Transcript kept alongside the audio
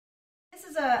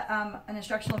is an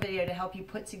instructional video to help you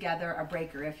put together a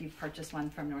breaker if you've purchased one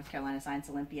from North Carolina Science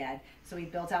Olympiad. So we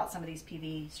built out some of these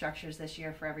PV structures this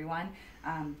year for everyone.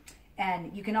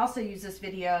 And you can also use this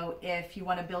video if you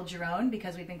want to build your own,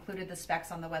 because we've included the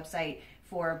specs on the website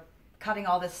for cutting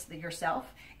all this yourself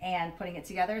and putting it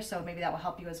together. So maybe that will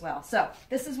help you as well. So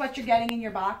this is what you're getting in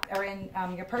your box or in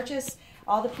your purchase.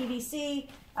 All the PVC,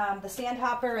 the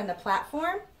sandhopper, and the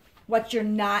platform. What you're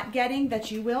not getting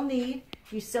that you will need,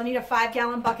 you still need a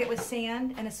 5-gallon bucket with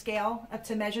sand and a scale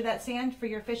to measure that sand for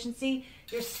your efficiency.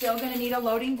 You're still going to need a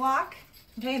loading block.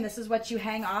 Okay, and this is what you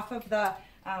hang off of the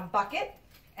bucket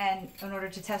and in order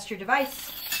to test your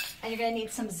device. And you're going to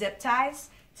need some zip ties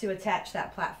to attach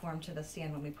that platform to the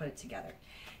stand when we put it together.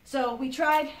 So we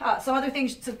tried some other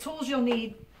things, some tools you'll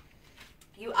need.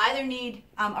 You either need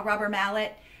a rubber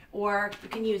mallet, or you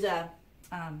can use a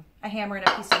hammer and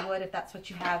a piece of wood if that's what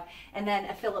you have, and then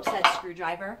a Phillips head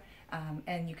screwdriver,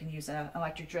 and you can use an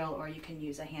electric drill or you can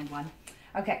use a hand one.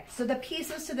 Okay, so the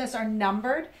pieces to this are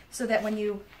numbered so that when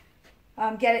you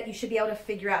get it, you should be able to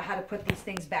figure out how to put these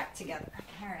things back together.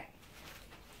 All right.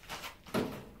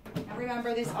 Now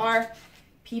remember, these are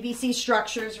PVC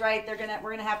structures, right? We're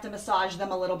gonna have to massage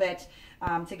them a little bit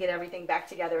to get everything back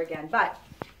together again, but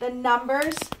the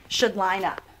numbers should line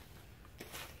up.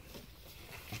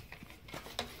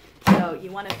 So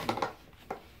you want to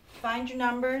find your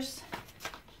numbers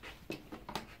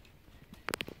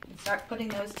and start putting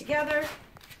those together.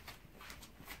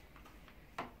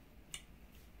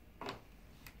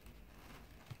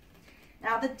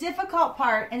 Now the difficult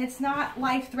part, and it's not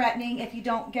life-threatening if you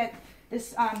don't get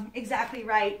this exactly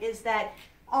right, is that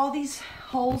all these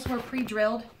holes were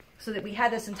pre-drilled so that we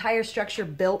had this entire structure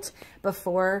built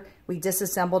before we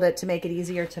disassembled it to make it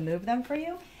easier to move them for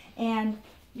you. And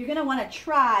you're going to want to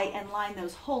try and line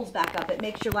those holes back up. It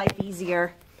makes your life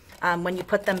easier when you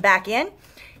put them back in.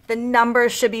 The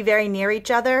numbers should be very near each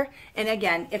other. And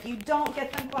again, if you don't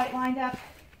get them quite lined up,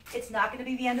 it's not going to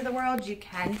be the end of the world. You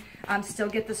can still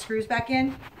get the screws back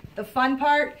in. The fun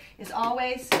part is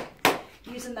always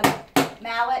using the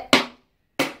mallet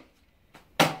to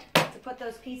put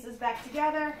those pieces back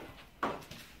together.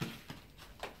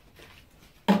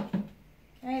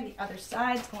 Okay, the other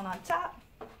side's going on top.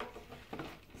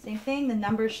 Same thing, the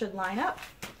numbers should line up.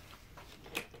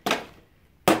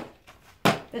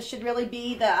 This should really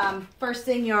be the first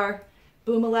thing your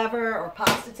Boom-A-Lever or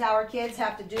Pasta Tower kids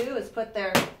have to do, is put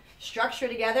their structure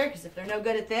together, because if they're no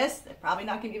good at this, they're probably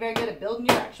not going to be very good at building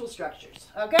your actual structures.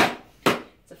 Okay?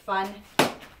 It's a fun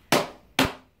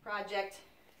project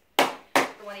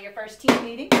for one of your first team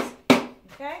meetings.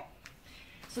 Okay?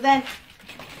 So then,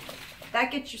 that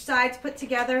gets your sides put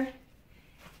together.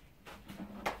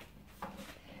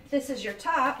 This is your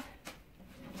top,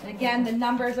 and again, the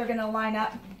numbers are going to line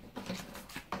up.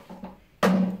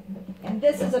 And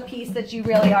this is a piece that you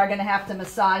really are going to have to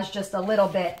massage just a little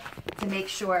bit to make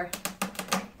sure.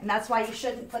 And that's why you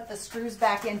shouldn't put the screws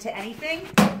back into anything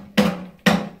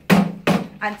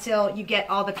until you get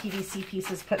all the PVC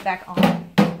pieces put back on.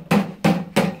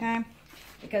 Okay?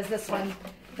 Because this one,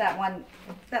 that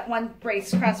one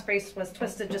brace, cross brace, was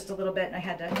twisted just a little bit, and I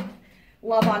had to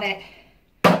love on it.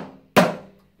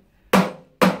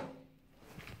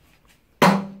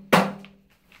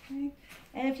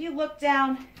 And if you look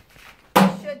down, you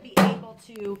should be able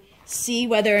to see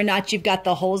whether or not you've got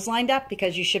the holes lined up,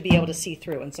 because you should be able to see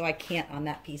through, and so I can't on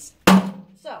that piece.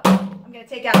 So I'm going to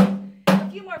take out a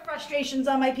few more frustrations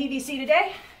on my PVC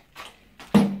today.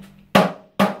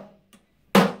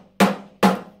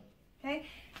 Okay,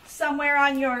 somewhere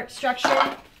on your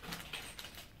structure,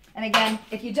 and again,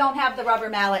 if you don't have the rubber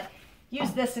mallet,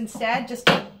 use this instead.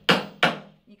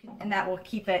 And that will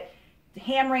keep it.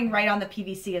 Hammering right on the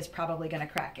PVC is probably going to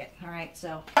crack it. All right,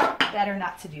 so better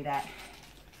not to do that.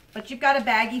 But you've got a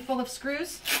baggie full of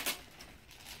screws.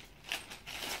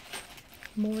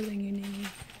 More than you need.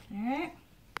 All right.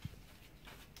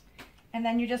 And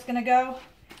then you're just going to go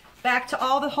back to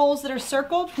all the holes that are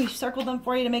circled. We've circled them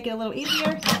for you to make it a little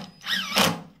easier.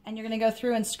 And you're going to go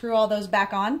through and screw all those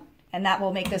back on. And that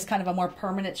will make this kind of a more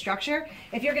permanent structure.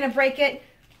 If you're going to break it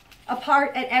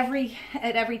apart at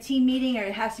every team meeting, or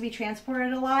it has to be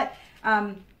transported a lot,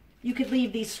 you could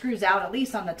leave these screws out, at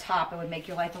least on the top. It would make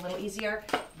your life a little easier.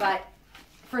 But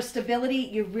for stability,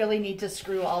 you really need to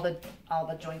screw all the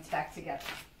joints back together.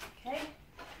 Okay.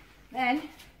 Then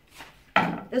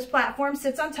this platform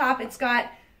sits on top. It's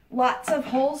got lots of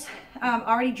holes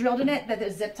already drilled in it that the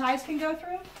zip ties can go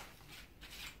through.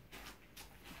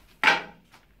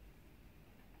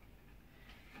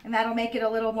 And that'll make it a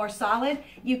little more solid.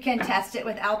 You can test it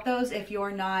without those if you're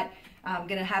not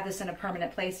going to have this in a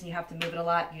permanent place and you have to move it a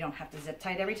lot. You don't have to zip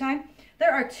tie it every time.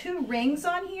 There are 2 rings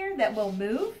on here that will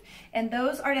move, and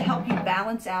those are to help you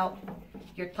balance out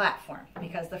your platform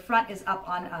because the front is up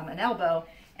on an elbow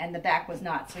and the back was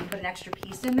not. So we put an extra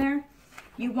piece in there.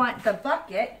 You want the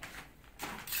bucket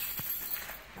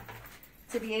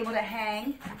to be able to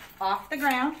hang off the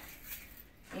ground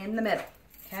in the middle,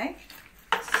 okay?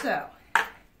 So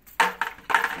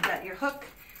you got your hook.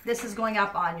 This is going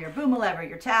up on your boom lever,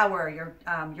 your tower,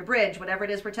 your bridge, whatever it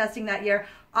is we're testing that year,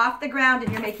 off the ground,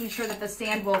 and you're making sure that the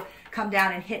sand will come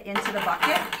down and hit into the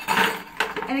bucket.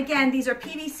 And again, these are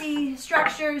PVC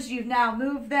structures. You've now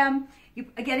moved them. You're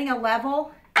getting a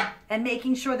level and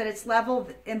making sure that it's level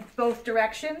in both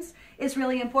directions is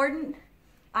really important.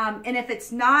 And if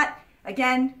it's not,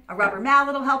 again, a rubber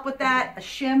mallet will help with that, a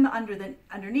shim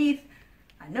underneath,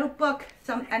 a notebook,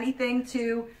 anything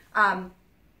to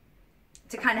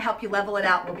kind of help you level it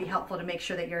out will be helpful to make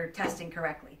sure that you're testing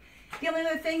correctly. The only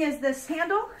other thing is this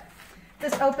handle.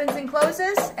 This opens and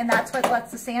closes, and that's what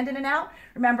lets the sand in and out.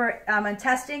 Remember, in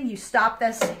testing, you stop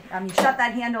this, you shut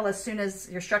that handle as soon as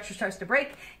your structure starts to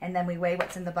break, and then we weigh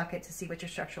what's in the bucket to see what your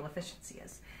structural efficiency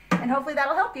is. And hopefully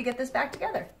that'll help you get this back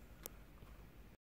together.